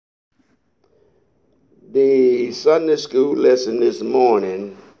The Sunday school lesson this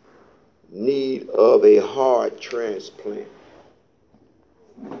morning, need of a heart transplant.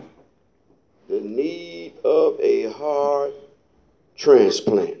 The need of a heart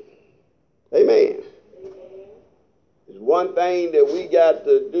transplant. Amen. There's one thing that we got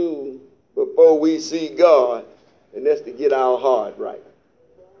to do before we see God, and that's to get our heart right.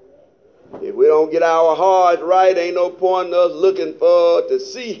 If we don't get our heart right, ain't no point in us looking for to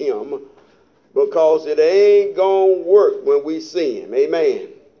see him, because it ain't going to work when we see him. Amen.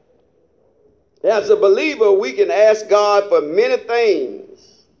 As a believer, we can ask God for many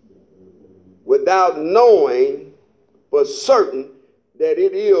things without knowing for certain that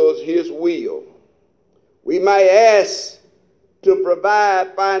it is his will. We might ask to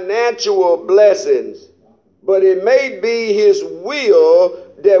provide financial blessings, but it may be his will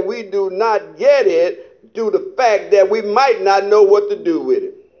that we do not get it due to the fact that we might not know what to do with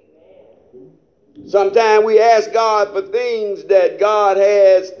it. Sometimes we ask God for things that God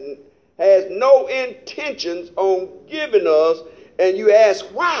has no intentions on giving us, and you ask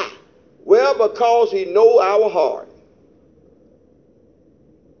why? Well, because he knows our heart.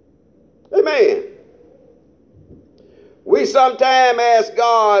 Amen. We sometimes ask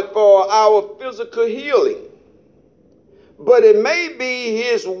God for our physical healing, but it may be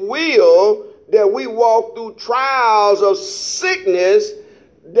his will that we walk through trials of sickness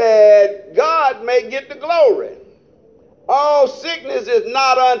that God may get the glory. All sickness is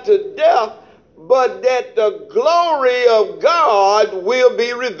not unto death, but that the glory of God will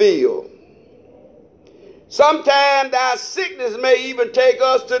be revealed. Sometimes our sickness may even take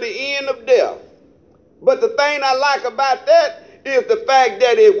us to the end of death. But the thing I like about that is the fact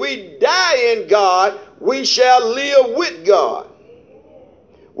that if we die in God, we shall live with God.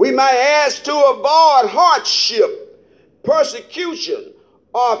 We might ask to avoid hardship, persecution,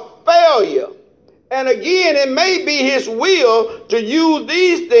 or failure. And again, it may be his will to use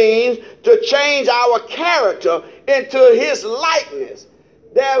these things to change our character into his likeness.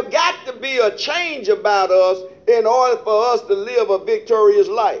 There's got to be a change about us in order for us to live a victorious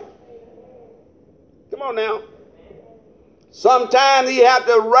life. Come on now. Sometimes he have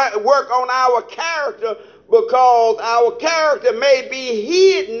to work on our character, because our character may be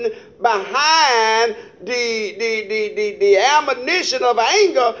hidden behind the ammunition of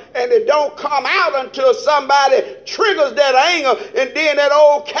anger, and it don't come out until somebody triggers that anger, and then that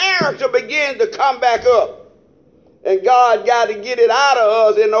old character begins to come back up. And God got to get it out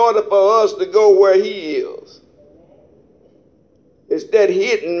of us in order for us to go where he is. It's that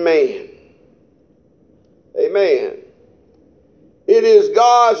hidden man. Amen. It is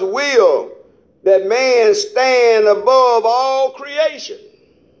God's will that man stand above all creation.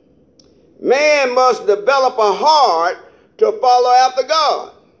 Man must develop a heart to follow after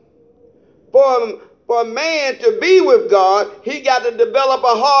God. For man to be with God, he got to develop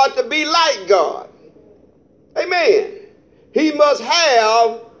a heart to be like God. Amen. He must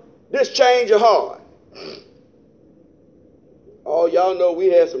have this change of heart. Oh, y'all know we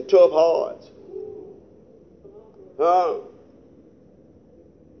had some tough hearts. Huh?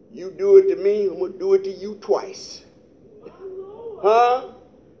 You do it to me, I'm going to do it to you twice. Huh?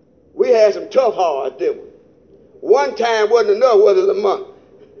 We had some tough hearts, didn't we? One time wasn't enough, was it, Lamont?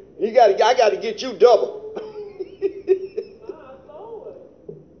 I got to get you double.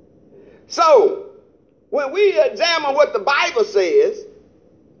 So, when we examine what the Bible says,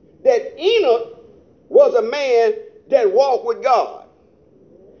 that Enoch was a man that walked with God.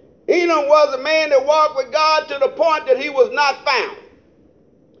 Enoch was a man that walked with God to the point that he was not found.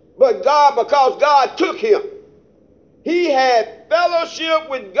 But God, because God took him, he had fellowship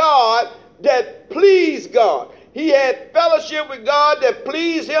with God that pleased God. He had fellowship with God that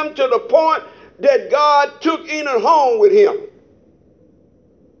pleased him to the point that God took Enoch home with him,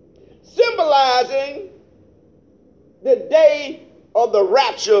 symbolizing the day of the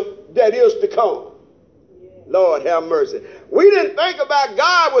rapture that is to come. Lord have mercy. We didn't think about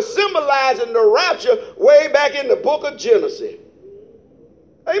God was symbolizing the rapture way back in the book of Genesis.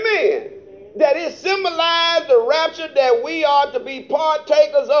 Amen. That it symbolized the rapture that we are to be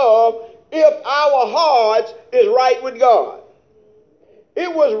partakers of if our hearts is right with God.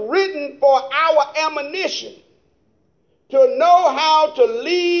 It was written for our admonition to know how to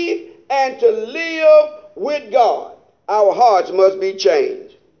lead and to live with God. Our hearts must be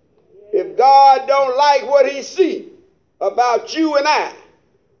changed. If God don't like what he see about you and I,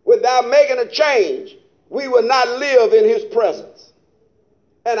 without making a change, we will not live in his presence.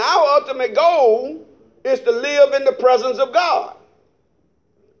 And our ultimate goal is to live in the presence of God.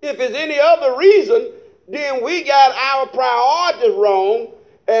 If it's any other reason, then we got our priorities wrong,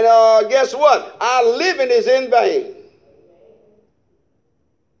 And guess what? Our living is in vain.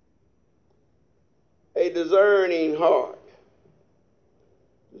 A discerning heart.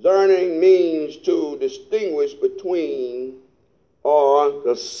 Discerning means to distinguish between or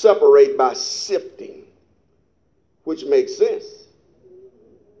to separate by sifting, which makes sense.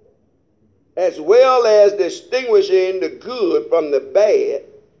 As well as distinguishing the good from the bad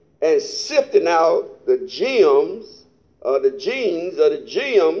and sifting out the gems or the genes or the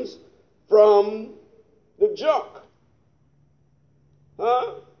gems from the junk.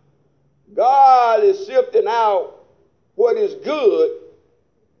 Huh? God is sifting out what is good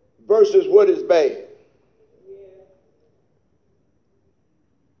versus what is bad.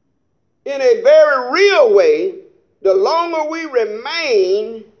 In a very real way, the longer we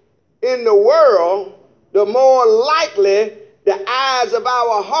remain in the world, the more likely the eyes of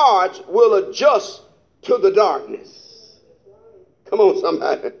our hearts will adjust to the darkness. Come on,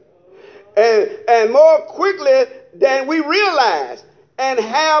 somebody. And more quickly than we realize, and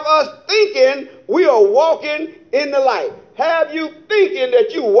have us thinking we are walking in the light. Have you thinking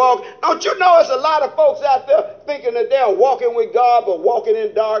that you walk? Don't you know there's a lot of folks out there thinking that they're walking with God but walking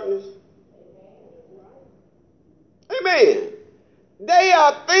in darkness? Amen. They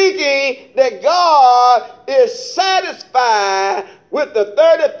are thinking that God is satisfied with the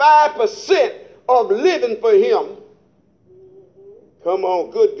 35% of living for him. Come on,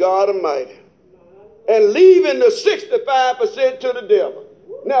 good God Almighty. And leaving the 65% to the devil.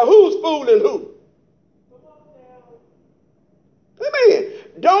 Now, who's fooling who? Amen.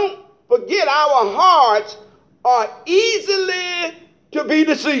 Don't forget our hearts are easily to be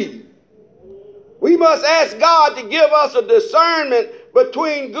deceived. We must ask God to give us a discernment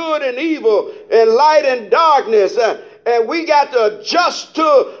between good and evil and light and darkness. And we got to adjust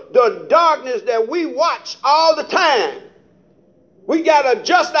to the darkness that we watch all the time. We got to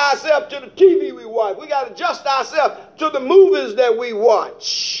adjust ourselves to the TV we watch. We got to adjust ourselves to the movies that we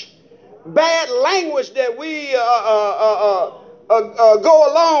watch. Bad language that we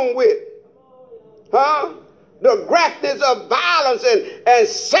go along with. Huh? The graphics of violence and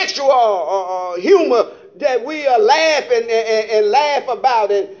sexual humor that we laugh and laugh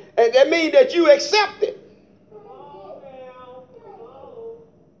about. And that means that you accept it.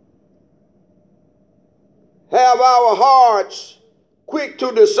 Have our hearts quick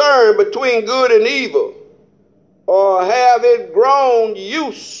to discern between good and evil, or have it grown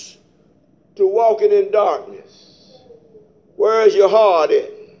used to walking in darkness? Where is your heart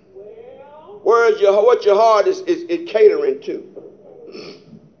at? Where is what your heart is catering to?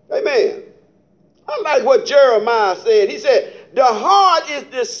 Amen. I like what Jeremiah said. He said, the heart is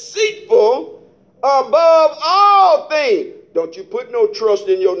deceitful above all things. Don't you put no trust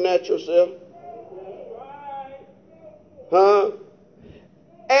in your natural self. Huh?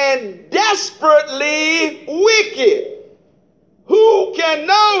 And desperately wicked. Who can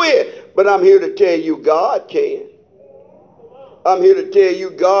know it? But I'm here to tell you God can. I'm here to tell you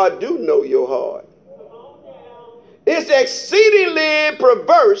God do know your heart. It's exceedingly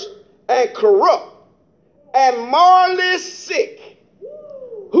perverse and corrupt and morally sick.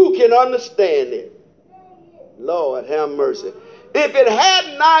 Who can understand it? Lord have mercy. If it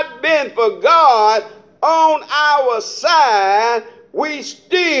had not been for God on our side, we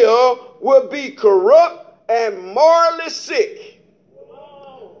still would be corrupt and morally sick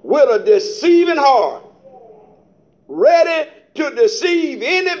with a deceiving heart, ready to deceive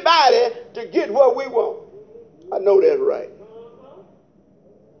anybody to get what we want. I know that's right.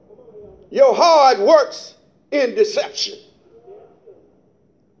 Your heart works in deception.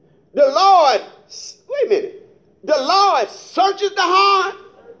 The Lord, wait a minute, the Lord searches the heart.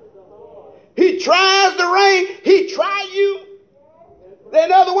 He tries the rein. He tries you. In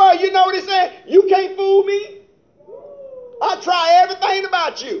other words, you know what he said? You can't fool me. I try everything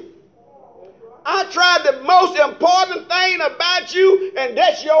about you. I tried the most important thing about you, and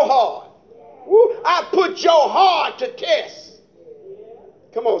that's your heart. Woo. I put your heart to test.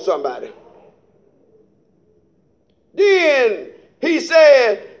 Come on, somebody. Then he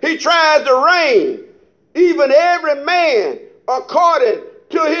said he tries to reign even every man according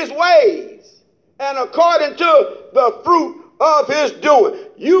to his ways and according to the fruit of his doing.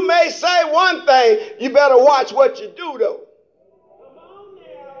 You may say one thing, you better watch what you do though.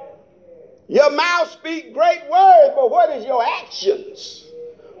 Your mouth speaks great words, but what is your actions?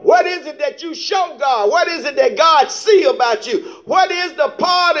 What is it that you show God? What is it that God see about you? What is the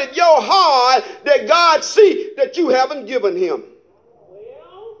part of your heart that God see that you haven't given him?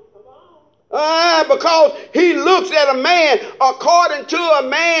 Because he looks at a man according to a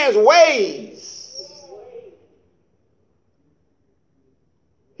man's ways.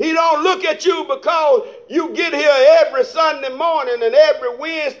 look at you because you get here every Sunday morning and every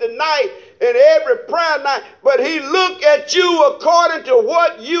Wednesday night and every prayer night, but he look at you according to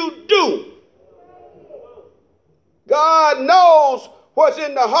what you do. God knows what's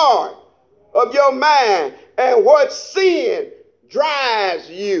in the heart of your mind and what sin drives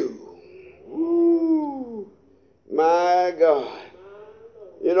you. Ooh, my God.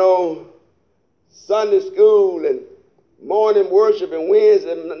 You know, Sunday school and morning worship and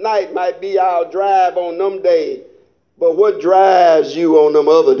Wednesday night might be our drive on them days, but what drives you on them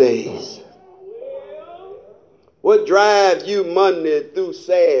other days? What drives you Monday through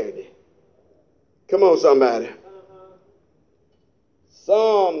Saturday? Come on, somebody.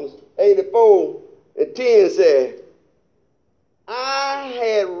 Psalms 84:10 said, I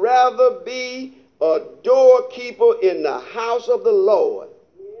had rather be a doorkeeper in the house of the Lord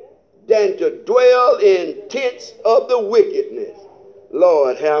than to dwell in tents of the wickedness.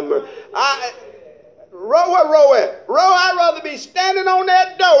 Lord have mercy. I'd rather be standing on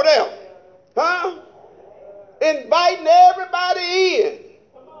that door there, huh? Inviting everybody in.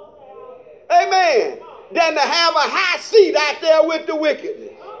 Amen. Than to have a high seat out there with the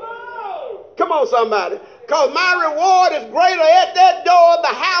wickedness. Come on, somebody. Because my reward is greater at that door of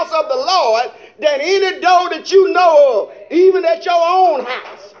the house of the Lord than any door that you know of, even at your own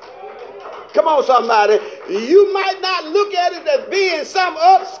house. Come on, somebody. You might not look at it as being some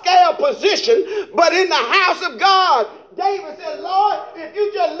upscale position, but in the house of God, David said, Lord, if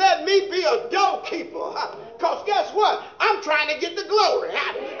you just let me be a doorkeeper, because guess what? I'm trying to get the glory.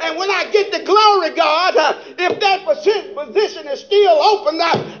 And when I get the glory, God, if that position is still open,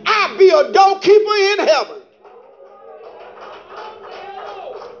 I'll be a doorkeeper in heaven.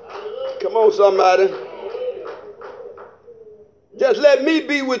 Come on, somebody. Just let me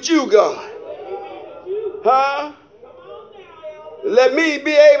be with you, God. Huh? Let me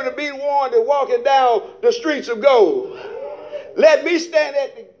be able to be the one that's walking down the streets of gold. Let me stand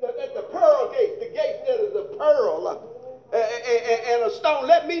at the pearl gate, the gate that is a pearl and a stone.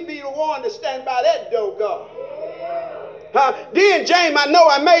 Let me be the one that stand by that door, God. Huh? Then, James, I know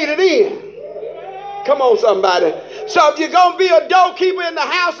I made it in. Come on, somebody. So if you're going to be a doorkeeper in the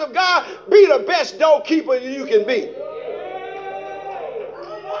house of God, be the best doorkeeper you can be.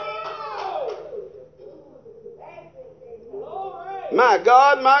 My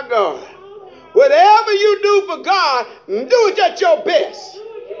God, my God. Whatever you do for God, do it at your best.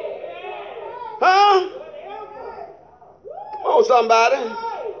 Huh? Come on, somebody.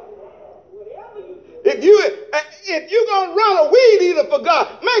 If you're going to run a weed eater for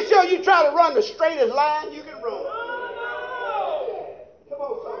God, make sure you try to run the straightest line you can run. Come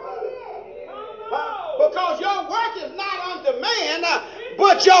on, somebody. Huh? Because your work is not unto man,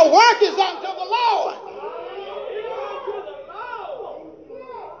 but your work is unto the Lord.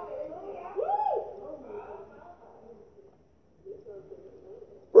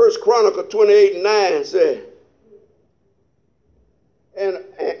 First Chronicle 28:9 said,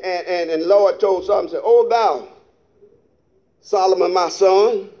 and Lord told Solomon, said, O thou, Solomon my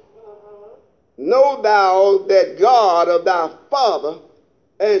son, know thou that God of thy father,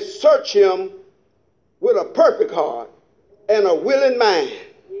 and search him with a perfect heart and a willing mind.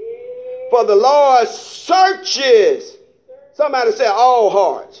 For the Lord searches, somebody say all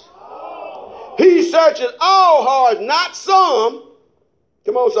hearts. He searches all hearts, not some.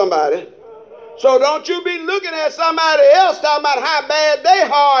 Come on, somebody. So don't you be looking at somebody else talking about how bad their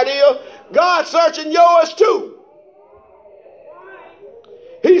heart is. God's searching yours too.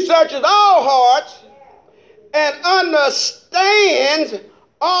 He searches all hearts and understands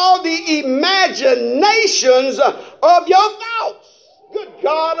all the imaginations of your thoughts. Good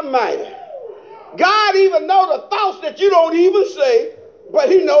God Almighty. God even knows the thoughts that you don't even say,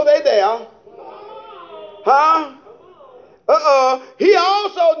 but he knows they're there. Huh? He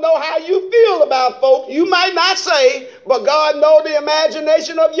also knows how you feel about folks. You might not say, but God knows the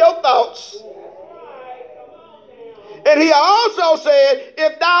imagination of your thoughts. And he also said,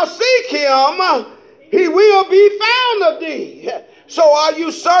 if thou seek him, he will be found of thee. So are you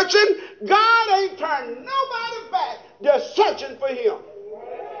searching? God ain't turned nobody back. They're searching for him.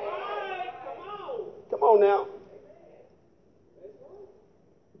 Come on now.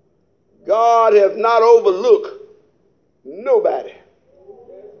 God has not overlooked nobody.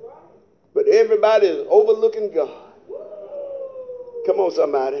 But everybody is overlooking God. Come on,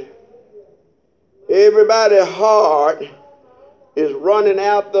 somebody. Everybody's heart is running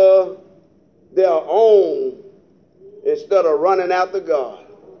after their own instead of running after God.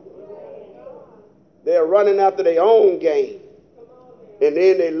 They're running after their own gain. And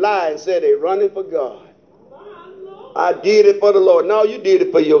then they lie and say they're running for God. I did it for the Lord. No, you did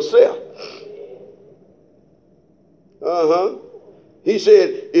it for yourself. He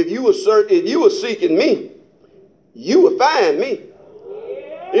said, if you were seeking me, you would find me.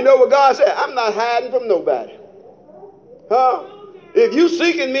 You know what God said? I'm not hiding from nobody. If you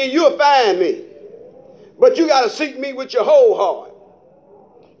seeking me, you'll find me. But you got to seek me with your whole heart.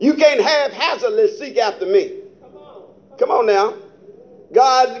 You can't haphazardly seek after me. Come on now.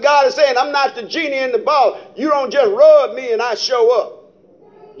 God is saying, I'm not the genie in the bottle. You don't just rub me and I show up.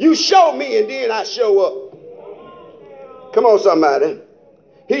 You show me and then I show up. Come on, somebody.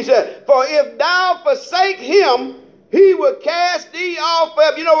 He said, for if thou forsake him, he will cast thee off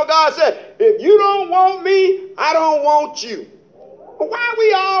forever. You know what God said? If you don't want me, I don't want you. Why are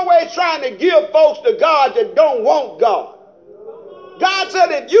we always trying to give folks to God that don't want God? God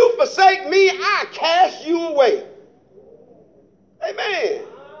said, if you forsake me, I cast you away. Amen.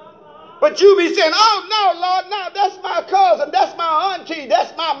 But you be saying, oh, no, Lord, no, that's my cousin, that's my auntie,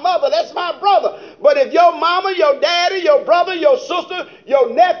 that's my mother, that's my brother. But if your mama, your daddy, your brother, your sister,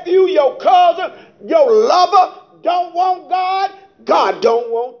 your nephew, your cousin, your lover don't want God, God don't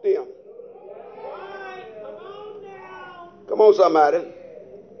want them. Come on, somebody.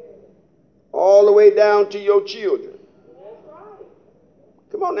 All the way down to your children.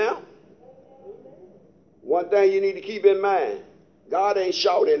 Come on now. One thing you need to keep in mind, God ain't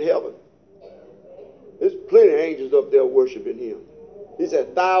short in heaven. There's plenty of angels up there worshiping him. He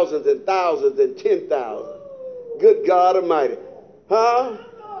said thousands and thousands and 10,000. Good God Almighty. Huh?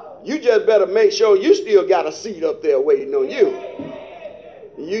 You just better make sure you still got a seat up there waiting on you.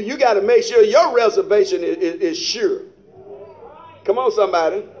 You got to make sure your reservation is sure. Come on,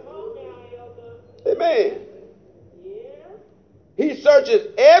 somebody. Amen. He searches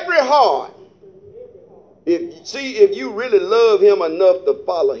every heart. If you really love him enough to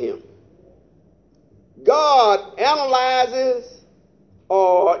follow him. God analyzes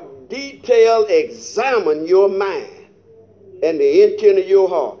or examine your mind and the intent of your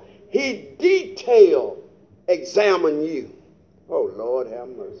heart. He examine you. Oh, Lord, have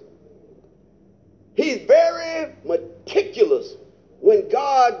mercy. He's very meticulous when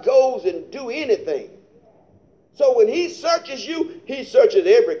God goes and do anything. So when he searches you, he searches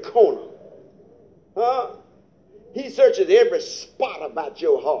every corner. He searches every spot about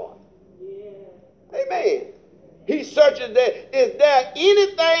your heart. Amen. He searches that. Is there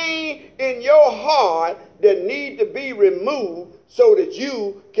anything in your heart that need to be removed so that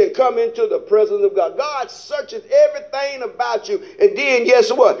you can come into the presence of God? God searches everything about you. And then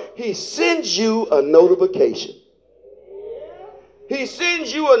guess what? He sends you a notification. He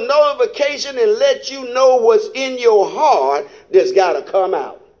sends you a notification and lets you know what's in your heart that's got to come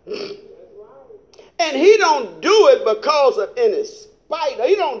out. And he don't do it because of any spite.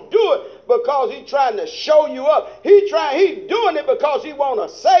 He don't do it because he's trying to show you up. He's doing it because he want to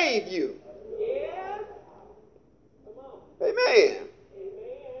save you. Amen.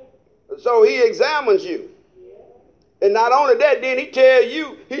 So he examines you. And not only that, then he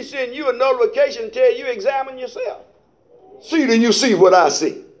send you a notification to tell you examine yourself. See, do you see what I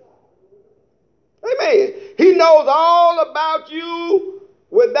see? Amen. He knows all about you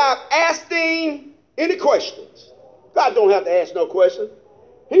without asking any questions. God don't have to ask no questions.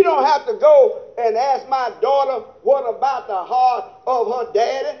 He don't have to go and ask my daughter what about the heart of her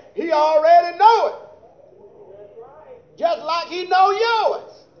daddy. He already know it. Just like he know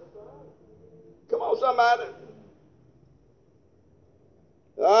yours. Come on, somebody.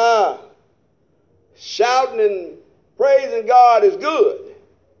 Shouting and praising God is good.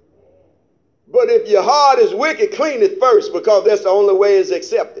 But if your heart is wicked, clean it first, because that's the only way it's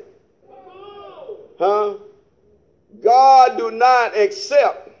accepted. God do not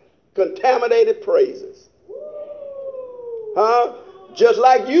accept contaminated praises. Just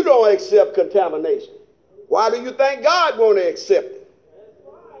like you don't accept contamination. Why do you think God won't accept it?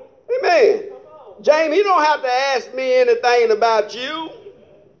 Amen. James, he don't have to ask me anything about you.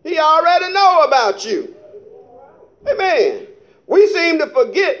 He already know about you. Amen. We seem to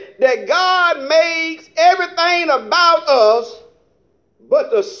forget that God makes everything about us but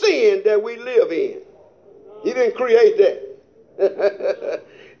the sin that we live in. He didn't create that.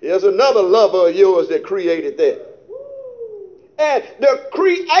 There's another lover of yours that created that. And the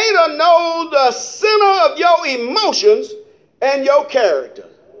Creator knows the center of your emotions and your character.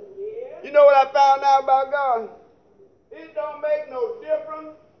 You know what I found out about God? It don't make no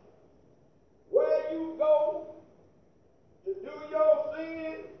difference where you go to do your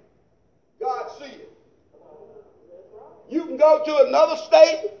sin. God sees it. You can go to another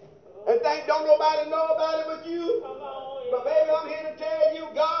state and think don't nobody know about it but you. But baby, I'm here to tell you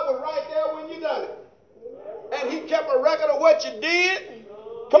God was right there when you done it. And he kept a record of what you did.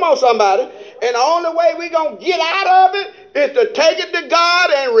 Come on, somebody. And the only way we're going to get out of it is to take it to God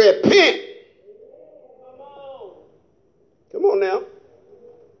and repent. Come on now.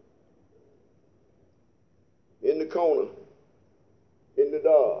 In the corner, in the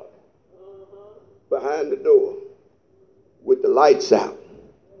dark, behind the door, with the lights out,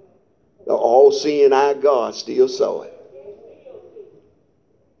 the all-seeing eye God still saw it.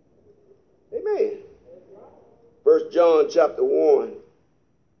 Amen. 1 John chapter 1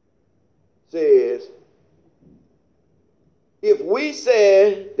 says, if we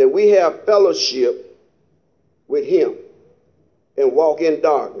say that we have fellowship with him and walk in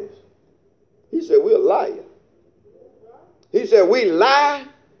darkness, he said we're liars. He said we lie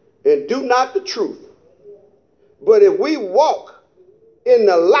and do not the truth. But if we walk in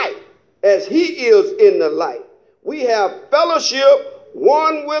the light as he is in the light, we have fellowship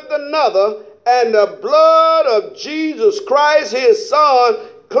one with another, and the blood of Jesus Christ, his son,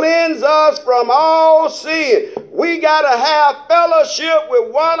 cleanse us from all sin. We got to have fellowship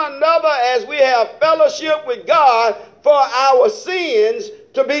with one another as we have fellowship with God for our sins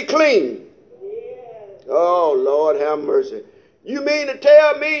to be clean. Oh, Lord, have mercy. You mean to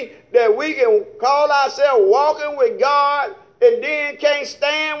tell me that we can call ourselves walking with God and then can't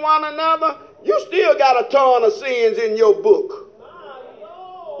stand one another? You still got a ton of sins in your book.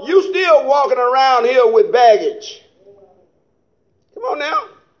 You still walking around here with baggage. Come on now.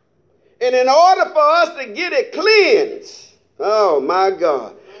 And in order for us to get it cleansed, oh my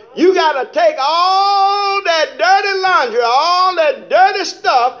God, you got to take all that dirty laundry, all that dirty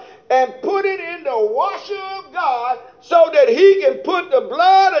stuff, and put it in the washer of God so that he can put the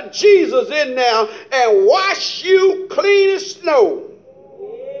blood of Jesus in there and wash you clean as snow.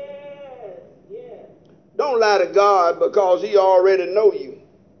 Don't lie to God because he already know you.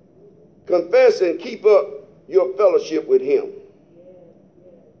 Confess and keep up your fellowship with him.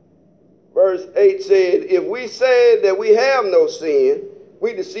 Verse 8 said, if we say that we have no sin,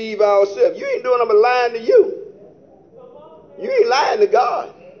 we deceive ourselves. You ain't doing nothing but lying to you. You ain't lying to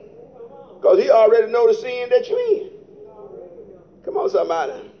God. Because he already know the sin that you're in. Come on,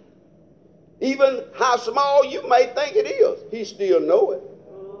 somebody. Even how small you may think it is, he still know it.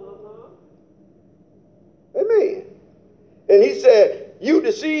 Amen. And he said, you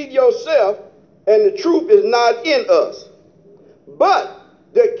deceive yourself, and the truth is not in us. But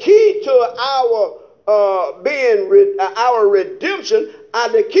the key to our redemption,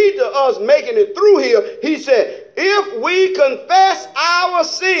 and the key to us making it through here, he said, if we confess our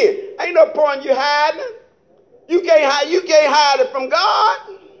sin, ain't no point you hiding it. You can't hide it from God.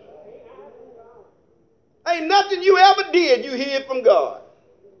 Ain't nothing you ever did you hid from God.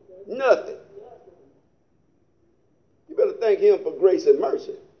 Nothing. You better thank him for grace and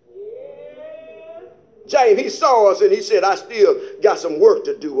mercy. James, he saw us and he said, I still got some work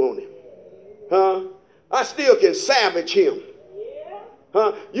to do on him. Huh? I still can savage him.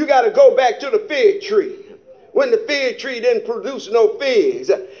 Huh? You got to go back to the fig tree. When the fig tree didn't produce no figs.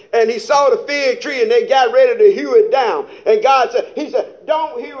 And he saw the fig tree and they got ready to hew it down. And God said, he said,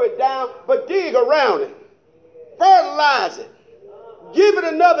 don't hew it down, but dig around it. Fertilize it. Give it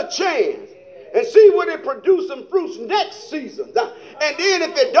another chance. And see what it produce some fruits next season. And then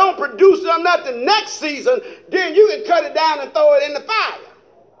if it don't produce nothing next season, then you can cut it down and throw it in the fire.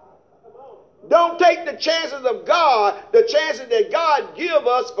 Don't take the chances of God, the chances that God give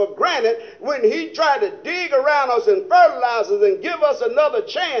us for granted when he tried to dig around us and fertilize us and give us another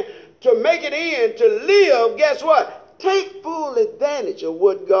chance to make it in, to live. Guess what? Take full advantage of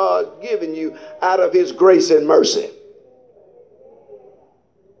what God's given you out of his grace and mercy.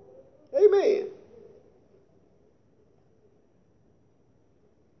 Amen.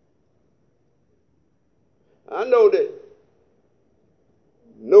 I know that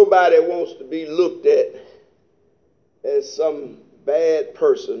nobody wants to be looked at as some bad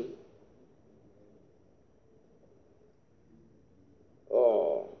person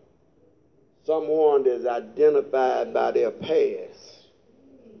or someone that's identified by their past.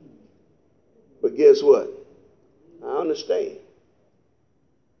 But guess what? I understand.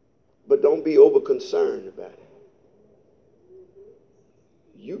 But don't be over concerned about it.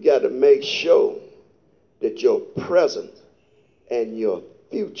 You got to make sure that your present and your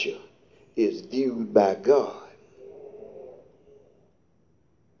future is viewed by God.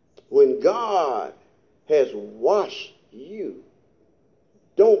 When God has washed you,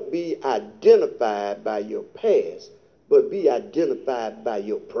 don't be identified by your past, but be identified by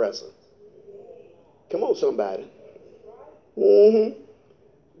your present. Come on, somebody.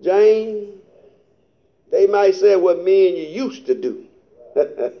 Jane, they might say what me and you used to do.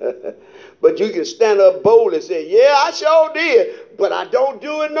 But you can stand up boldly and say, yeah, I sure did, but I don't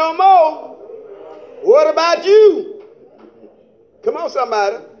do it no more. What about you? Come on,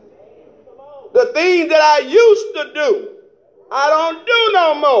 somebody. The things that I used to do, I don't do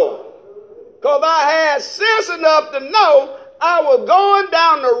no more. Because I had sense enough to know I was going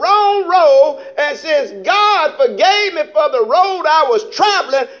down the wrong road. And since God forgave me for the road I was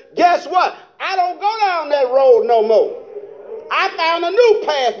traveling, guess what? I don't go down that road no more. I found a new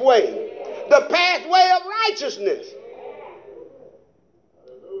pathway. The pathway of righteousness.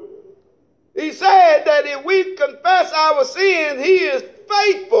 He said that if we confess our sins, he is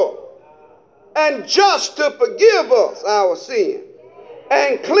faithful and just to forgive us our sins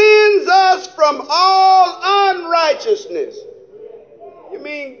and cleanse us from all unrighteousness. You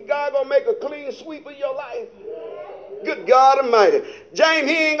mean God gonna make a clean sweep of your life? Good God Almighty. James,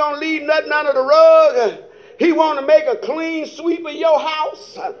 he ain't gonna leave nothing under the rug. He want to make a clean sweep of your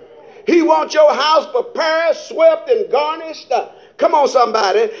house. He wants your house prepared, swept, and garnished. Come on,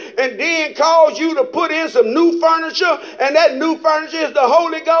 somebody. And then cause you to put in some new furniture, and that new furniture is the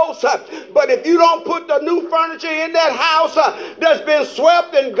Holy Ghost. But if you don't put the new furniture in that house that's been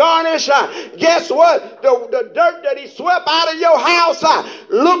swept and garnished, guess what? The dirt that he swept out of your house,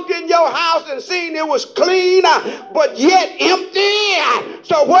 looked in your house and seen it was clean, but yet empty.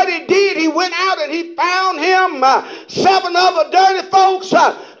 So what he did, he went out and he found him 7 other dirty folks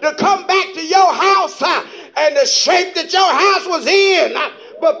to come back to your house and the shape that your house was in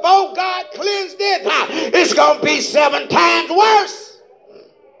before God cleansed it, it's going to be 7 times worse.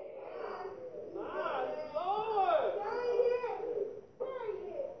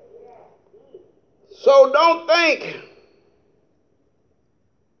 So don't think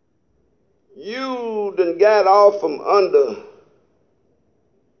you done got off from under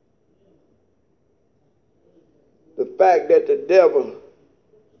the fact that the devil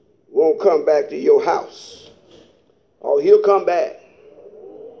won't come back to your house. Oh, he'll come back.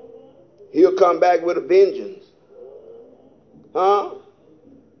 He'll come back with a vengeance. Huh?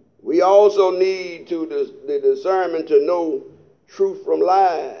 We also need the discernment to know truth from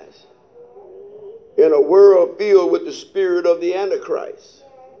lies in a world filled with the spirit of the Antichrist.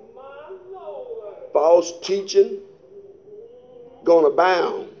 False teaching gonna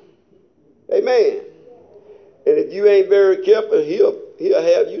abound. Amen. And if you ain't very careful, he'll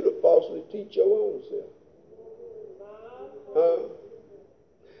have you to falsely teach your own self.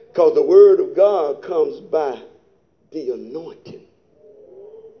 Because the word of God comes by the anointing.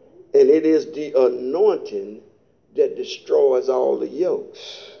 And it is the anointing that destroys all the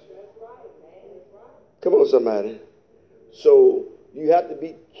yokes. Come on, somebody. So you have to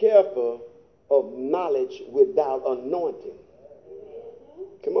be careful of knowledge without anointing.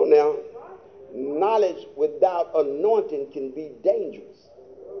 Come on now. Knowledge without anointing can be dangerous.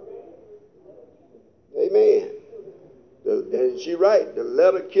 Amen. And she right, the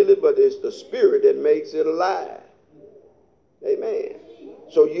letter kill it, but it's the spirit that makes it alive. Amen.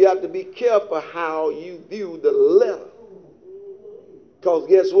 So you have to be careful how you view the letter. Because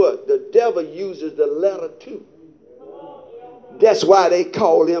guess what? The devil uses the letter too. That's why they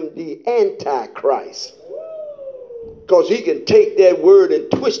call him the Antichrist. Because he can take that word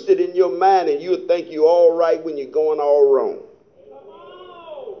and twist it in your mind, and you'll think you're all right when you're going all wrong.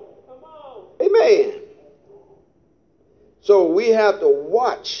 Amen. So we have to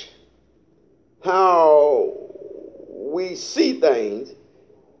watch how we see things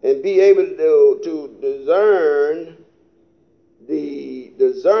and be able to discern the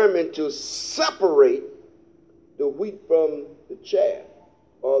discernment to separate the wheat from the chaff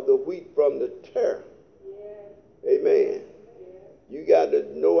or the wheat from the tare. Amen. You got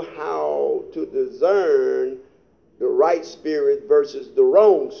to know how to discern the right spirit versus the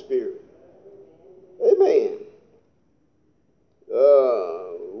wrong spirit. Amen.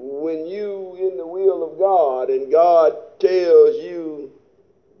 When you in the will of God and God tells you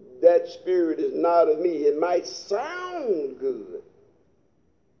that spirit is not of me, it might sound good.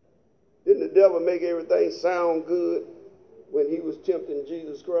 Didn't the devil make everything sound good when he was tempting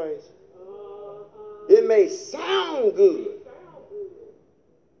Jesus Christ? It may sound good,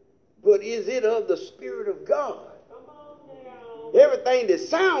 but is it of the Spirit of God? Everything that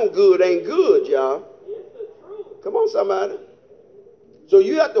sounds good ain't good, y'all. Come on, somebody. So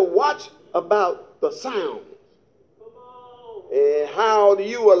you have to watch about the sound. And how do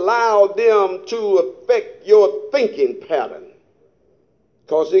you allow them to affect your thinking pattern?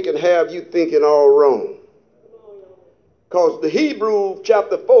 Because it can have you thinking all wrong. Because the Hebrews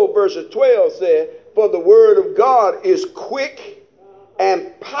chapter 4 verses 12 said, for the word of God is quick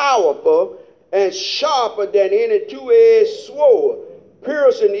and powerful and sharper than any two-edged sword,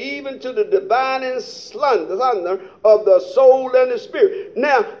 piercing even to the dividing sunder of the soul and the spirit.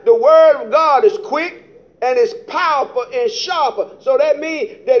 Now, the word of God is quick and it's powerful and sharper. So that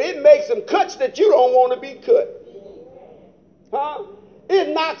means that it makes some cuts that you don't want to be cut. Huh?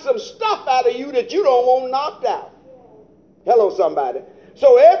 It knocks some stuff out of you that you don't want knocked out. Hello, somebody.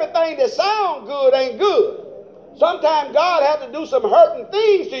 So everything that sounds good ain't good. Sometimes God has to do some hurting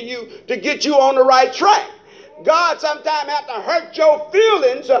things to you to get you on the right track. God sometimes has to hurt your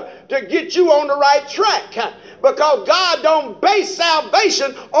feelings to get you on the right track. Because God don't base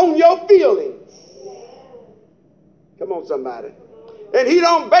salvation on your feelings. Come on, somebody. And he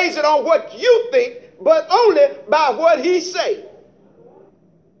don't base it on what you think, but only by what he say.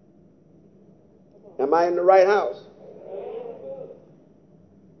 Am I in the right house?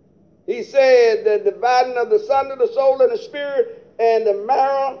 He said the dividing of the sunder, the soul and the spirit, and the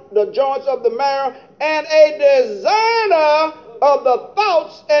marrow, the joints of the marrow, and a discerner of the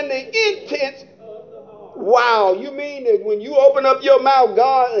thoughts and the intents. Wow, you mean that when you open up your mouth,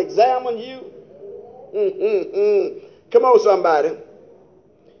 God examines you? Come on, somebody.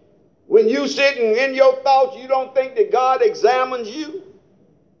 When you sitting in your thoughts, you don't think that God examines you?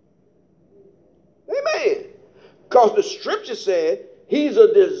 Amen. Because the scripture said he's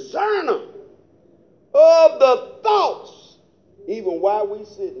a discerner of the thoughts, even while we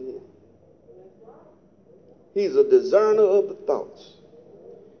sitting here. He's a discerner of the thoughts.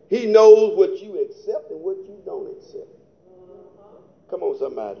 He knows what you accept and what you don't accept. Come on,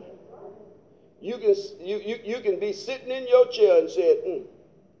 somebody. You can be sitting in your chair and say,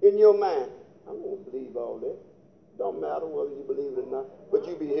 in your mind, I won't believe all that. Don't matter whether you believe it or not, but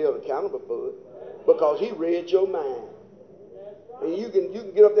you be held accountable for it because he read your mind. And you can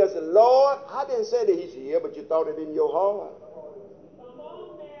get up there and say, Lord, I didn't say that. He said, yeah, but you thought it in your heart.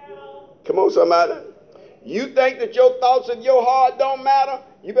 Come on, somebody. You think that your thoughts in your heart don't matter?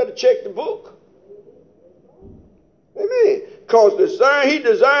 You better check the book. Amen. Because he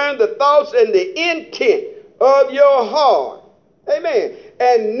discerns the thoughts and the intent of your heart. Amen.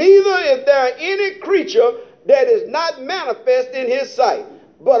 And neither is there any creature that is not manifest in his sight.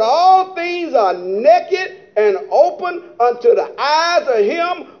 But all things are naked and open unto the eyes of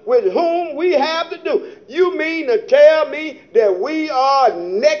him with whom we have to do. You mean to tell me that we are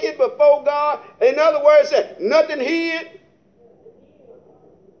naked before God? In other words, nothing hid?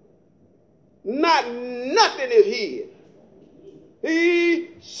 Nothing is hid. He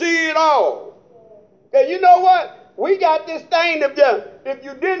see it all. And you know what? We got this thing that if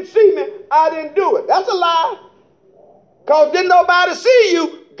you didn't see me, I didn't do it. That's a lie. Because didn't nobody see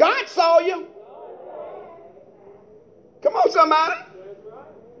you. God saw you. Come on, somebody.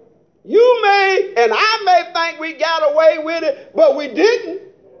 You may, and I may think we got away with it, but we didn't.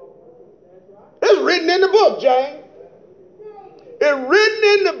 It's written in the book, James. It's written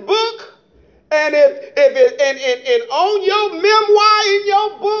in the book. And if on your memoir in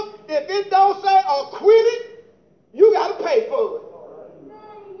your book, if it don't say acquitted, you got to pay for it.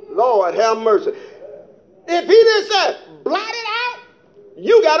 Lord have mercy. If he didn't say blotted out,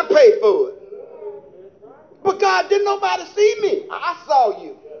 you got to pay for it. But God, didn't nobody see me. I saw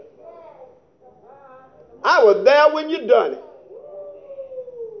you. I was there when you done it.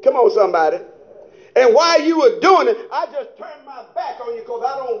 Come on, somebody. And while you were doing it, I just turned my back on you because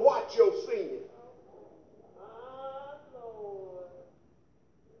I don't watch your sin.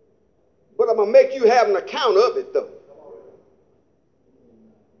 But I'm going to make you have an account of it, though.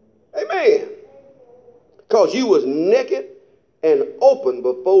 Amen. Because you was naked and open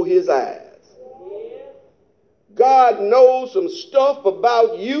before his eyes. God knows some stuff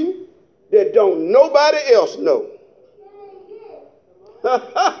about you that don't nobody else know.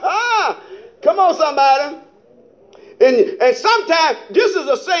 Come on, somebody. And sometimes, this is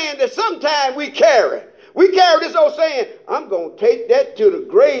a saying that sometimes we carry. We carry this old saying, I'm going to take that to the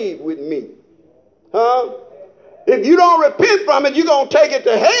grave with me. Huh? If you don't repent from it, you're going to take it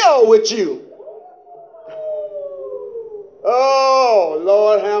to hell with you. Oh,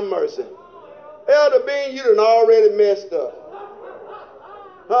 Lord have mercy. Elder Bean, you done already messed up.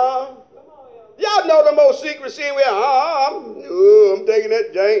 Huh? Y'all know the most secret sin we have. I'm taking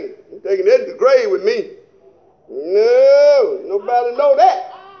that, James. I'm taking that to the grave with me. No, nobody know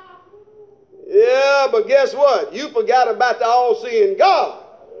that. Yeah, but guess what? You forgot about the all-seeing God.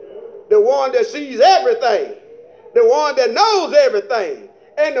 The one that sees everything. The one that knows everything.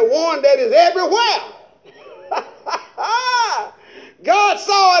 And the one that is everywhere. God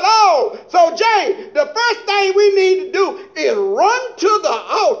saw it all. So, James, the first thing we need to do is run to the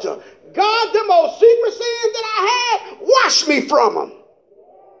altar. God, the most secret sins that I had, wash me from them.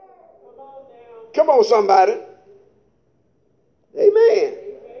 Come on, somebody. Amen.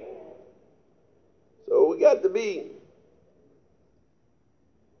 So we got to be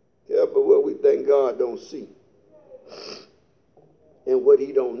careful what we think God don't see and what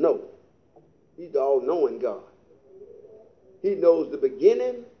he don't know. He's the all-knowing God. He knows the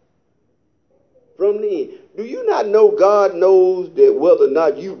beginning from the end. Do you not know God knows that whether or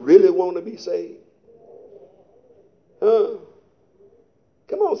not you really want to be saved? Huh?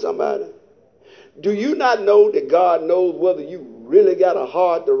 Come on, somebody. Do you not know that God knows whether you really got a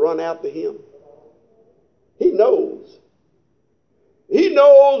heart to run after him? He knows. He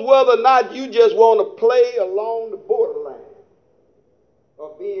knows whether or not you just want to play along the borderline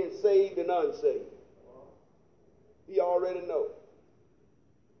of being saved and unsaved. He already knows.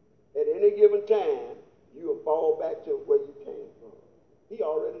 At any given time, you will fall back to where you came from. He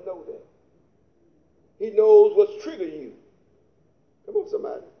already knows that. He knows what's triggered you. Come on,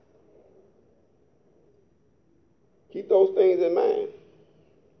 somebody. Keep those things in mind.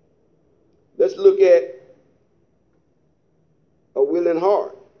 Let's look at a willing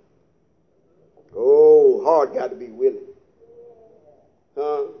heart. Oh, heart got to be willing.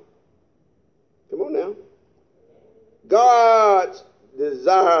 Huh? Come on now. God's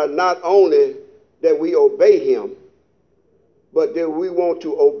desire not only that we obey him, but that we want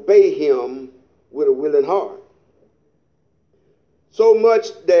to obey him with a willing heart. So much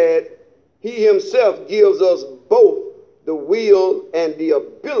that he himself gives us both the will and the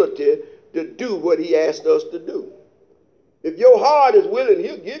ability to do what he asked us to do. If your heart is willing,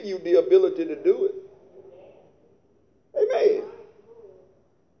 he'll give you the ability to do it. Amen.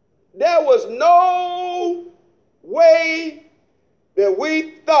 There was no way that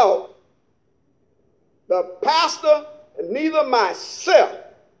we thought the pastor and neither myself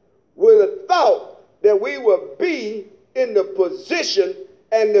would have thought that we would be in the position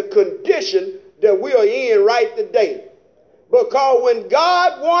and the condition that we are in right today. Because when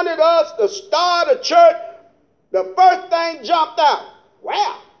God wanted us to start a church, the first thing jumped out.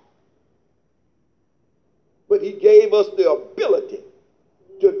 Wow. But he gave us the ability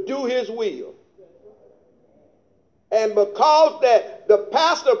to do his will. And because that the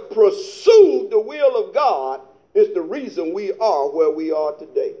pastor pursued the will of God is the reason we are where we are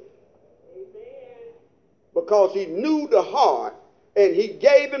today. Amen. Because he knew the heart and he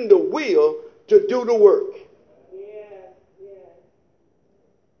gave him the will to do the work.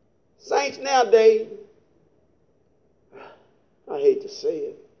 Saints nowadays, I hate to say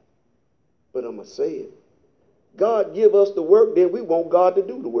it, but I'm going to say it. God give us the work, then we want God to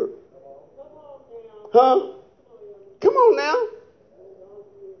do the work. Huh? Come on now.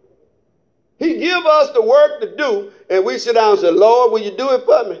 He give us the work to do, and we sit down and say, Lord, will you do it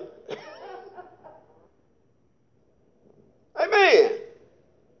for me? Amen.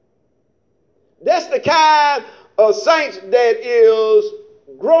 That's the kind of saints that is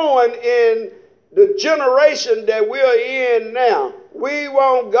growing in the generation that we're in now. We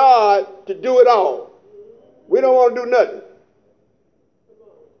want God to do it all. We don't want to do nothing.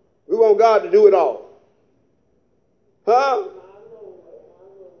 We want God to do it all. Huh?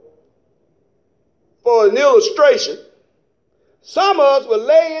 For an illustration, some of us will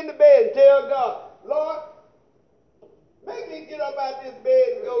lay in the bed and tell God, Lord, make me get up out this bed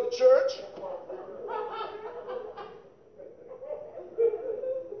and go to church.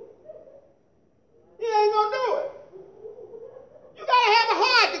 He ain't going to do it. You got to have a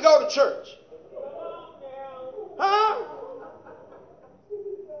heart to go to church. Huh?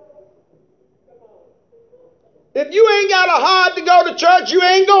 If you ain't got a heart to go to church, you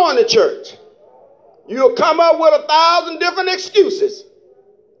ain't going to church. You'll come up with 1,000 different excuses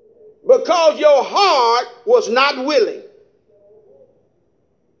because your heart was not willing.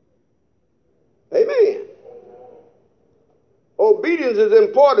 Amen. Obedience is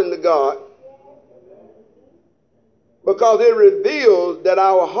important to God because it reveals that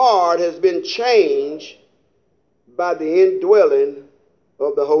our heart has been changed by the indwelling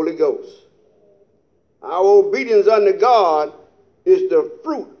of the Holy Ghost. Our obedience unto God is the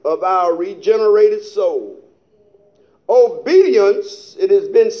fruit of our regenerated soul. Obedience, it has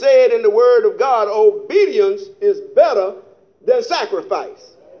been said in the Word of God, obedience is better than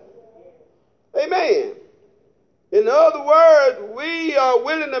sacrifice. Amen. In other words, we are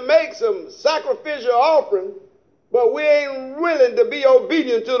willing to make some sacrificial offering, but we ain't willing to be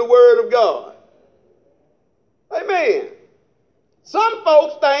obedient to the Word of God. Amen. Some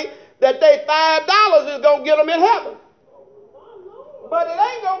folks think that they $5 is going to get them in heaven. But it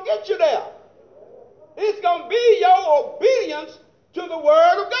ain't going to get you there. It's going to be your obedience to the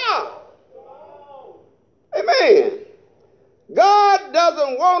Word of God. Amen. God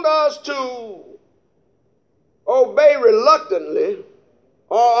doesn't want us to obey reluctantly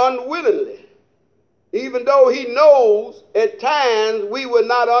or unwillingly, even though he knows at times we will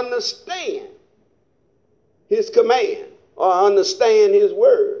not understand his command or understand his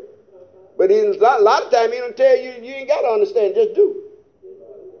word. But a lot of times he don't tell you, you ain't got to understand, just do.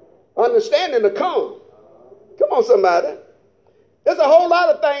 Understanding to come. Come on, somebody. There's a whole lot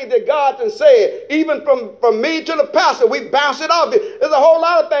of things that God has said, even from me to the pastor, we bounce it off. There's a whole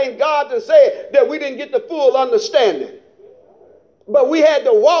lot of things God has said that we didn't get the full understanding. But we had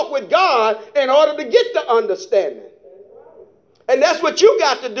to walk with God in order to get the understanding. And that's what you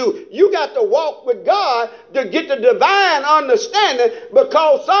got to do. You got to walk with God to get the divine understanding,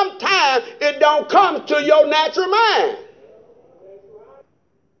 because sometimes it don't come to your natural mind.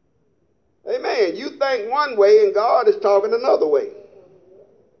 Amen. You think one way and God is talking another way.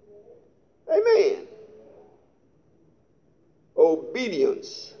 Amen.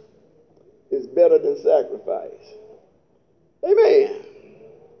 Obedience is better than sacrifice. Amen.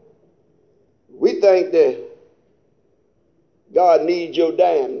 We think that God needs your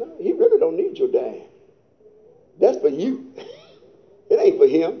dime. No, he really don't need your dime. That's for you. It ain't for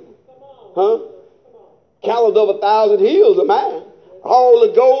him. Huh? Cattle of 1,000 hills are mine. All the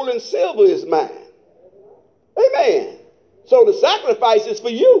gold and silver is mine. Amen. So the sacrifice is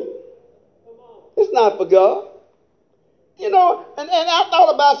for you. It's not for God. You know, and I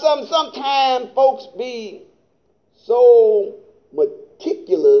thought about something. Sometimes folks be so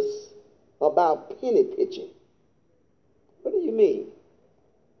meticulous about penny pitching. What do you mean?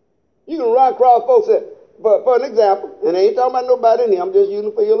 You can run across folks that, for an example, and I ain't talking about nobody in here, I'm just using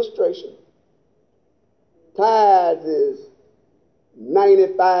it for illustration. Tithes is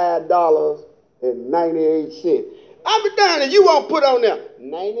 $95.98. I'll be darned if you won't put on there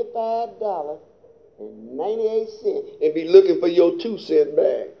 $95.98 and be looking for your 2-cent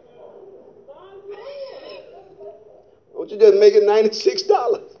bag. Won't you just make it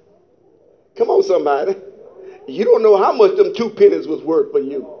 $96? Come on, somebody. You don't know how much them 2 pennies was worth for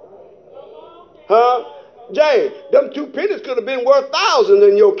you. Huh? Jay, them 2 pennies could have been worth thousands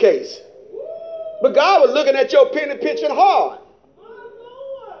in your case. But God was looking at your penny pitching hard.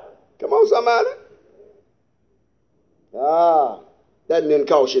 Come on, somebody. That didn't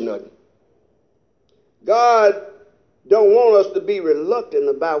cost you nothing. God don't want us to be reluctant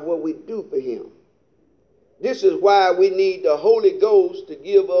about what we do for him. This is why we need the Holy Ghost to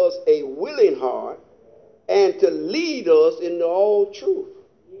give us a willing heart and to lead us into all truth.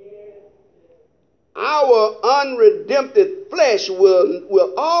 Our unredempted flesh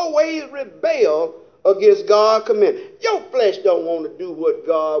will always rebel against God's command. Your flesh don't want to do what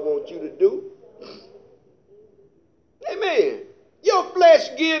God wants you to do. Amen. Your flesh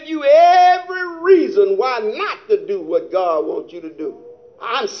gives you every reason why not to do what God wants you to do.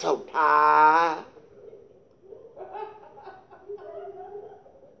 I'm so tired.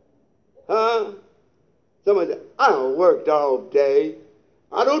 Huh? Somebody said, I done worked all day.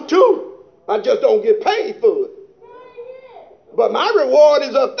 I do too. I just don't get paid for it. But my reward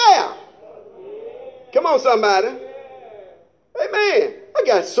is up there. Come on, somebody. Amen. I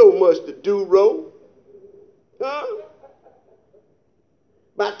got so much to do, Ro. Huh?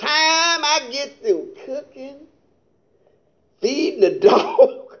 By the time I get through cooking, feeding the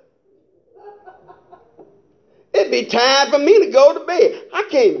dog, it'd be time for me to go to bed. I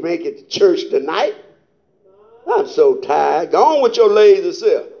can't make it to church tonight. I'm so tired. Go on with your lazy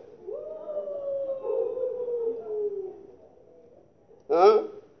self. Huh?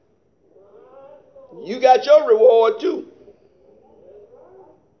 You got your reward too.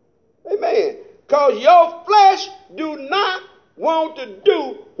 Amen. Because your flesh do not want to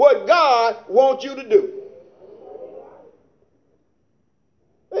do what God wants you to do.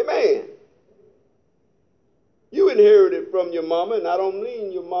 Amen. You inherited from your mama, and I don't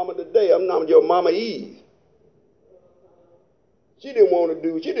mean your mama today. I'm not your mama Eve. She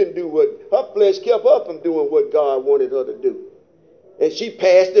didn't do what her flesh kept her from doing what God wanted her to do. And she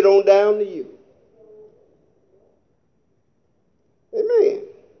passed it on down to you. Amen.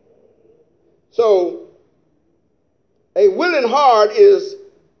 So, a willing heart is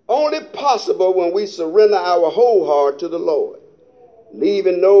only possible when we surrender our whole heart to the Lord,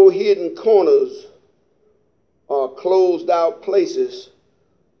 leaving no hidden corners or closed out places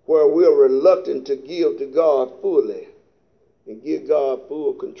where we're reluctant to give to God fully and give God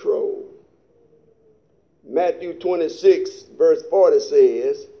full control. Matthew 26, verse 40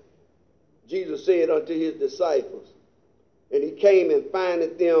 says, Jesus said unto his disciples, and he came and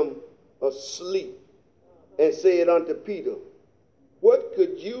findeth them asleep, and said unto Peter, what,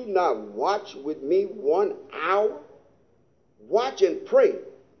 could you not watch with me 1 hour? Watch and pray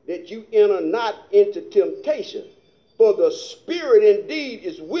that you enter not into temptation. For the spirit indeed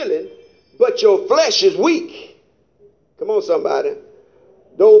is willing, but your flesh is weak. Come on, somebody.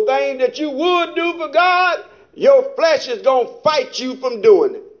 Those things that you would do for God, your flesh is going to fight you from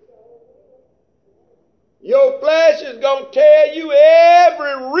doing it. Your flesh is going to tell you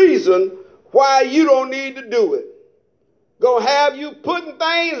every reason why you don't need to do it. Going to have you putting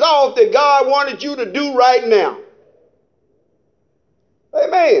things off that God wanted you to do right now.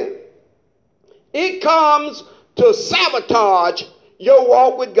 Amen. It comes to sabotage your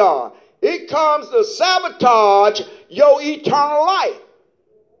walk with God. It comes to sabotage your eternal life.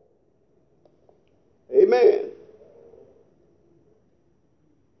 Amen.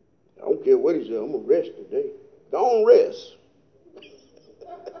 I don't care what he said. I'm going to rest today. Don't rest.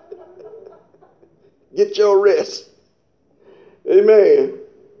 Get your rest. Amen.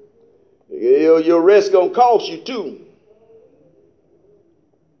 Your rest going to cost you too.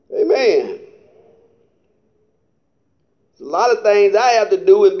 Amen. There's a lot of things I have to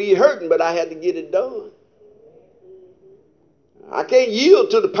do and be hurting, but I had to get it done. I can't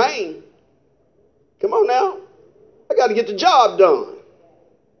yield to the pain. Come on now. I got to get the job done.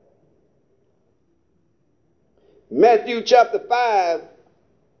 Matthew chapter 5,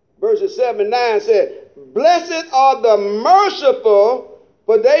 verses 7 and 9 said, Blessed are the merciful,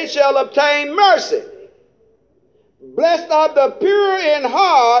 for they shall obtain mercy. Blessed are the pure in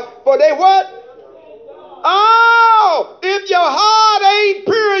heart, for they what? Oh, if your heart ain't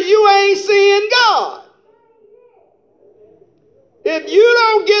pure, you ain't seeing God. If you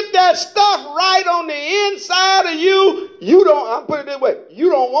don't get that stuff right on the inside of you, you don't, I'll put it this way, you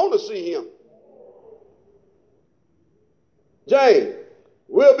don't want to see him. James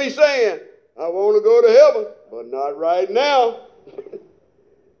will be saying, I want to go to heaven, but not right now.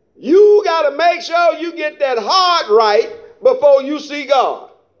 You got to make sure you get that heart right before you see God.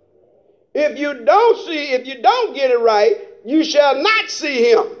 If you don't get it right, you shall not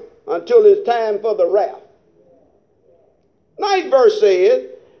see him until it's time for the wrath. Ninth verse says,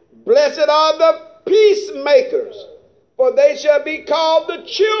 Blessed are the peacemakers, for they shall be called the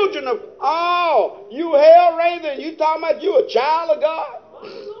children of... Oh, you hell raiser, you talking about you a child of God?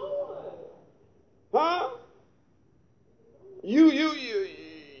 Huh?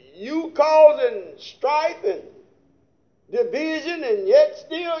 You causing strife and division, and yet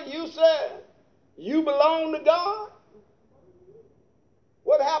still you say you belong to God?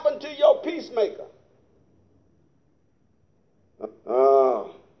 What happened to your peacemaker?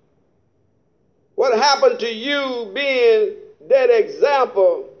 What happened to you being that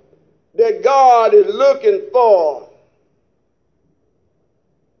example that God is looking for?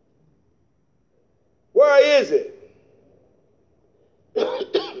 Where is it?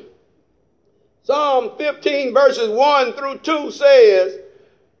 Psalm 15 verses 1 through 2 says,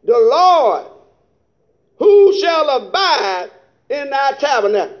 The Lord, who shall abide in thy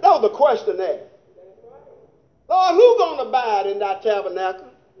tabernacle? That was the question there. Lord, who's going to abide in thy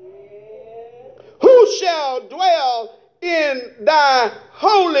tabernacle? Who shall dwell in thy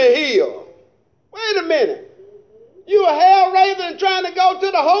holy hill? Wait a minute. You a hell raiser and trying to go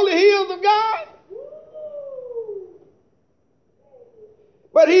to the holy hills of God?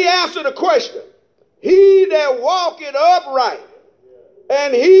 But he answered the question. He that walketh upright,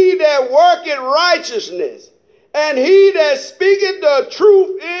 and he that worketh righteousness, and he that speaketh the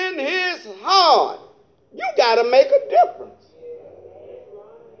truth in his heart. You got to make a difference.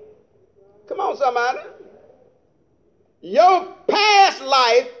 Come on, somebody. Your past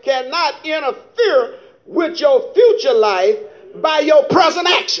life cannot interfere with your future life by your present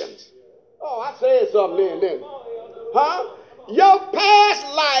actions. Oh, I said something then, didn't I? Huh? Your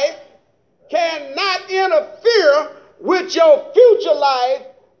past life cannot interfere with your future life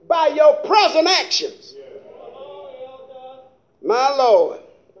by your present actions. My Lord.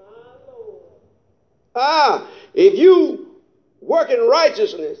 If you work in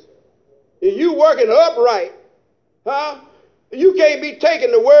righteousness, if you working upright, you can't be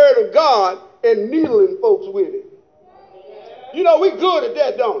taking the word of God and needling folks with it. You know, we good at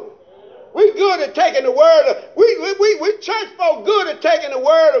that, don't we? We good at taking the word of, we church folk good at taking the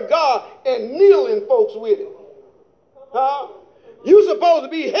word of God and needling folks with it. You supposed to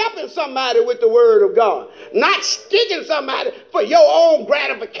be helping somebody with the word of God, not sticking somebody for your own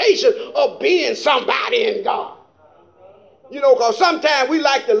gratification of being somebody in God. You know, because sometimes we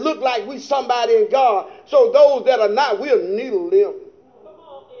like to look like we somebody in God, so those that are not, we'll needle them.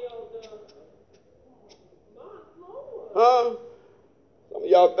 Some of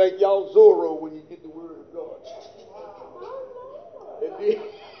y'all think y'all Zorro when you get the word of God.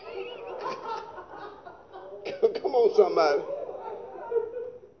 Come on, somebody.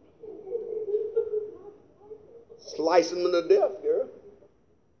 Slicing them to death, girl.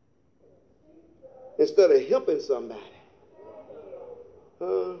 Instead of helping somebody.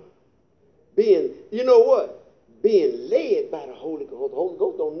 Being, you know what? Being led by the Holy Ghost. The Holy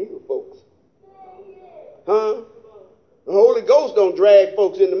Ghost don't need folks. The Holy Ghost don't drag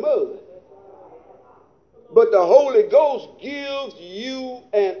folks in the mud. But the Holy Ghost gives you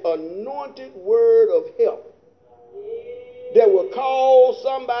an anointed word of help that will cause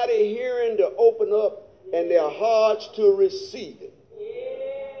somebody hearing to open up and their hearts to receive it.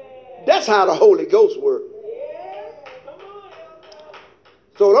 That's how the Holy Ghost works.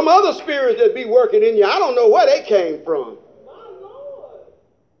 So them other spirits that be working in you, I don't know where they came from.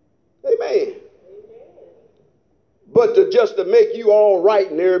 Amen. But just to make you all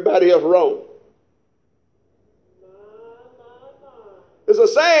right and everybody else wrong. It's a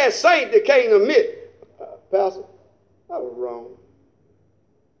sad saint that can't admit, Pastor, I was wrong.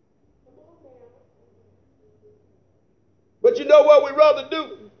 But you know what we'd rather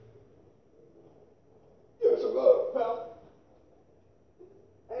do? Give us some love, Pastor.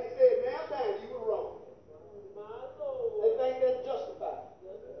 I ain't said now time you were wrong. They think that's justified.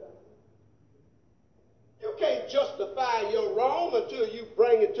 You can't justify your wrong until you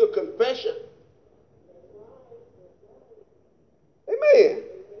bring it to confession. Amen.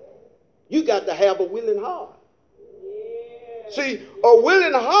 You got to have a willing heart. See, a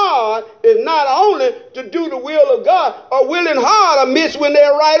willing heart is not only to do the will of God. A willing heart admits when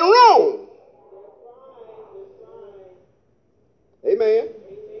they're right and wrong. Amen.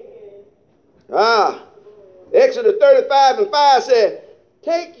 Exodus 35:5 said,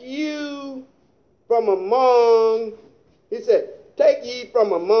 take ye from among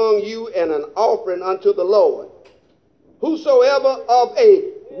you and an offering unto the Lord. Whosoever of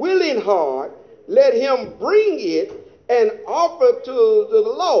a willing heart, let him bring it and offer to the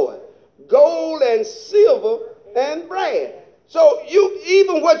Lord gold and silver and bread. So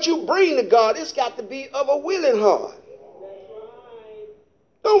even what you bring to God, it's got to be of a willing heart.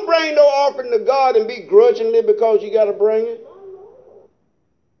 Don't bring no offering to God and be grudgingly because you got to bring it.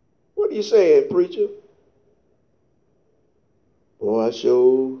 What are you saying, preacher? Boy, I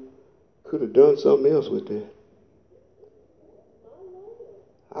sure could have done something else with that.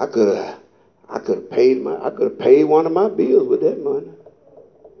 I could have paid one of my bills with that money.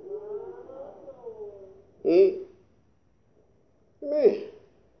 Man,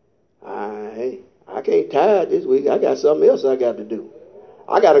 I can't tithe this week. I got something else I got to do.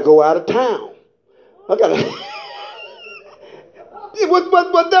 I got to go out of town. I got to.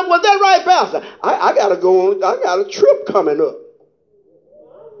 Was that right, Pastor? I got to go on. I got a trip coming up.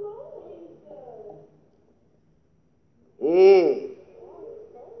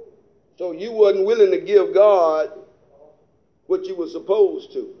 So you wasn't willing to give God what you were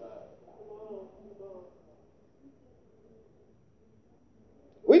supposed to.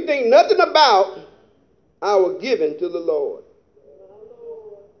 We think nothing about our giving to the Lord.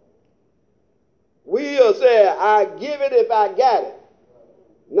 We'll say, I give it if I got it.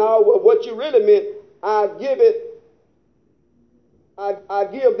 No, what you really meant, I give it, I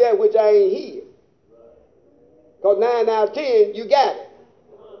give that which I ain't hid. Because 9 out of 10, you got it.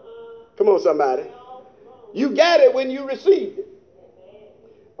 Come on, somebody. You got it when you received it.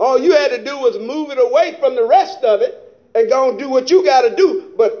 All you had to do was move it away from the rest of it and go and do what you got to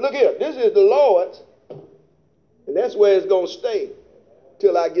do. But look here, this is the Lord's, and that's where it's going to stay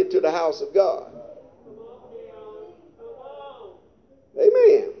till I get to the house of God.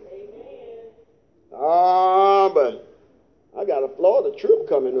 Amen. But I got a Florida trip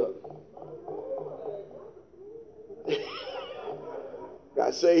coming up. Got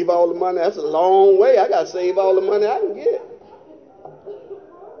to save all the money. That's a long way. I got to save all the money I can get.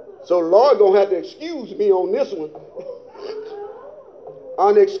 So Lord going to have to excuse me on this one.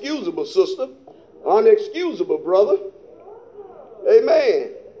 Unexcusable, sister. Unexcusable, brother.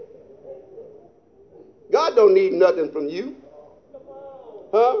 Amen. God don't need nothing from you.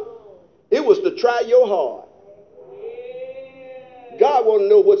 Huh? It was to try your heart. God want to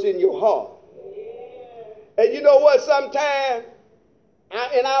know what's in your heart. And you know what? Sometimes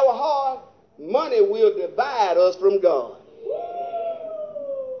in our heart, money will divide us from God.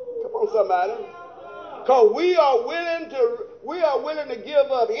 Come on, somebody. Because we are willing to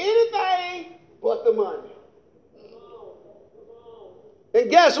give up anything but the money. And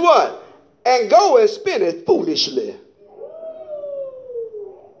guess what? And go and spend it foolishly.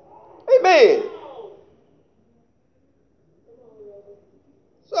 Amen.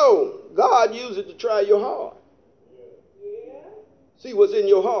 So God used it to try your heart. See what's in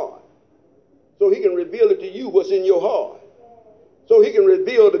your heart. So he can reveal it to you what's in your heart. So he can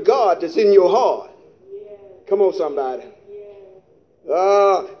reveal to God that's in your heart. Come on, somebody.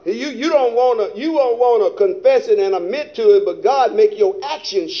 You don't want to confess it and admit to it, but God make your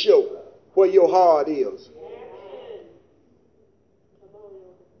actions show where your heart is.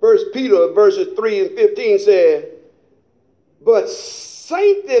 1 Peter verses 3 and 15 says, but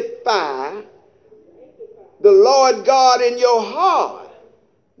sanctify the Lord God in your heart.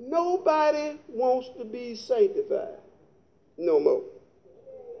 Nobody wants to be sanctified no more.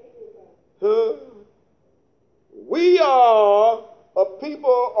 Huh? We are a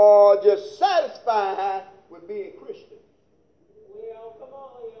people are just satisfied with being Christian. Well, come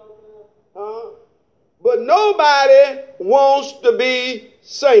on, huh? But nobody wants to be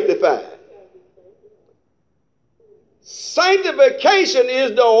sanctified. Sanctification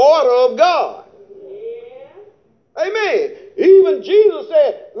is the order of God. Yeah. Amen. Even Jesus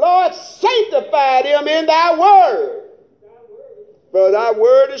said, Lord, sanctify them in thy word. For thy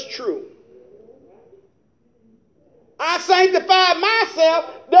word is true. I sanctify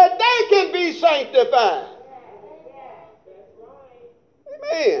myself that they can be sanctified.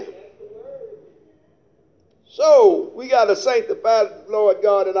 Amen. So we got to sanctify the Lord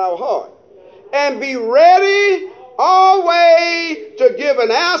God in our heart. And be ready always to give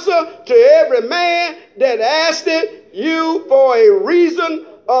an answer to every man that asketh you for a reason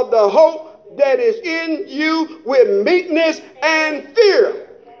of the hope that is in you with meekness and fear.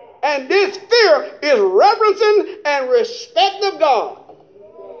 And this fear is reverencing and respect of God.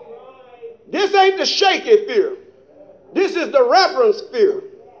 This ain't the shaky fear. This is the reverence fear.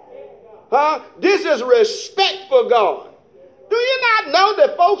 Huh? This is respect for God. Do you not know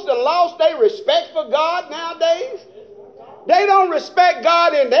that folks that lost their respect for God nowadays? They don't respect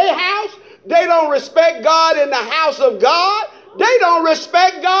God in their house. They don't respect God in the house of God. They don't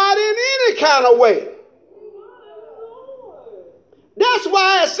respect God in any kind of way. That's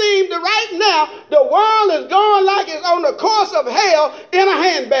why it seems that right now the world is going like it's on the course of hell in a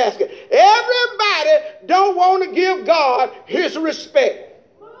handbasket. Everybody don't want to give God his respect.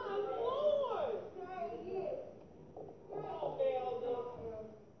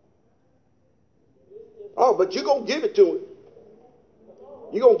 Oh, but you're going to give it to him.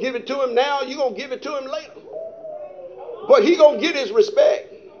 You're going to give it to him now. You're going to give it to him later. But he's going to get his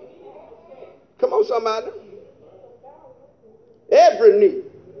respect. Come on, somebody. Every knee.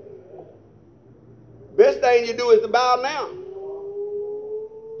 Best thing you do is to bow down.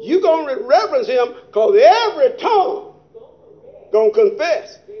 You're going to reverence him because every tongue going to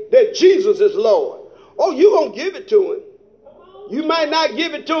confess that Jesus is Lord. Oh, you're going to give it to him. You might not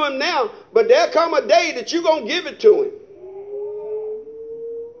give it to him now, but there'll come a day that you're going to give it to him.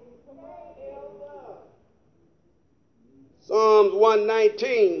 Psalms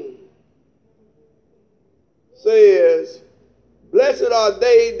 119 says, blessed are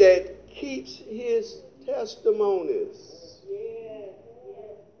they that keeps his testimonies.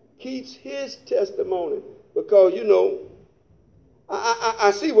 Keeps his testimony. Because, you know,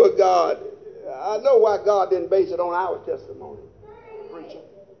 I see what God, I know why God didn't base it on our testimony.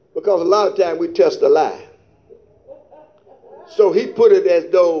 Because a lot of times we test a lie. So he put it as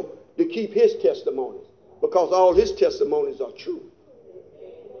though to keep his testimonies. Because all his testimonies are true.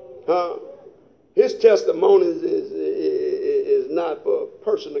 His testimonies is not for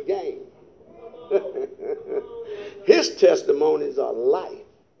personal gain. His testimonies are life.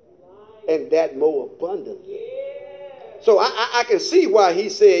 And that more abundantly. So I can see why he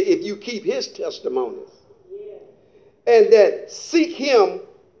said if you keep his testimonies. And that seek him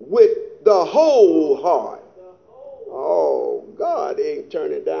with the whole heart. Oh, God ain't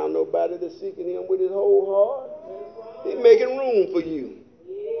turning down nobody that's seeking him with his whole heart. He's making room for you.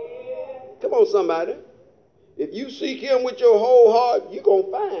 Come on, somebody. If you seek him with your whole heart, you're going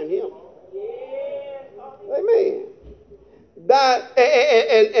to find him. Amen.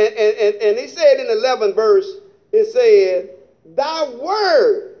 And he said in the 11th verse, it said, thy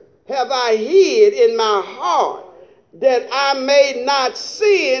word have I hid in my heart, that I may not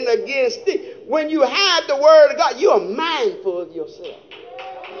sin against thee. When you hide the word of God, you are mindful of yourself.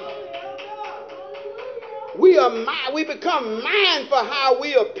 We become mindful how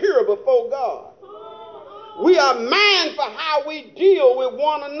we appear before God. We are mindful how we deal with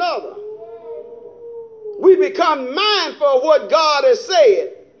one another. We become mindful of what God has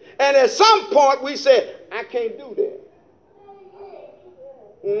said. And at some point we say, I can't do that.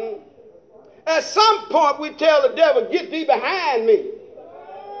 At some point we tell the devil, get thee behind me.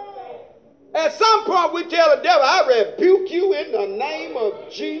 At some point we tell the devil, I rebuke you in the name of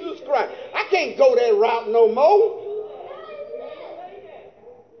Jesus Christ. I can't go that route no more.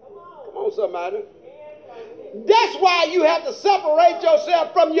 Come on, somebody. That's why you have to separate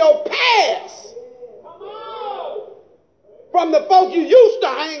yourself from your past. from the folks you used to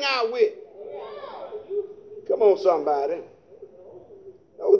hang out with. Come on, somebody.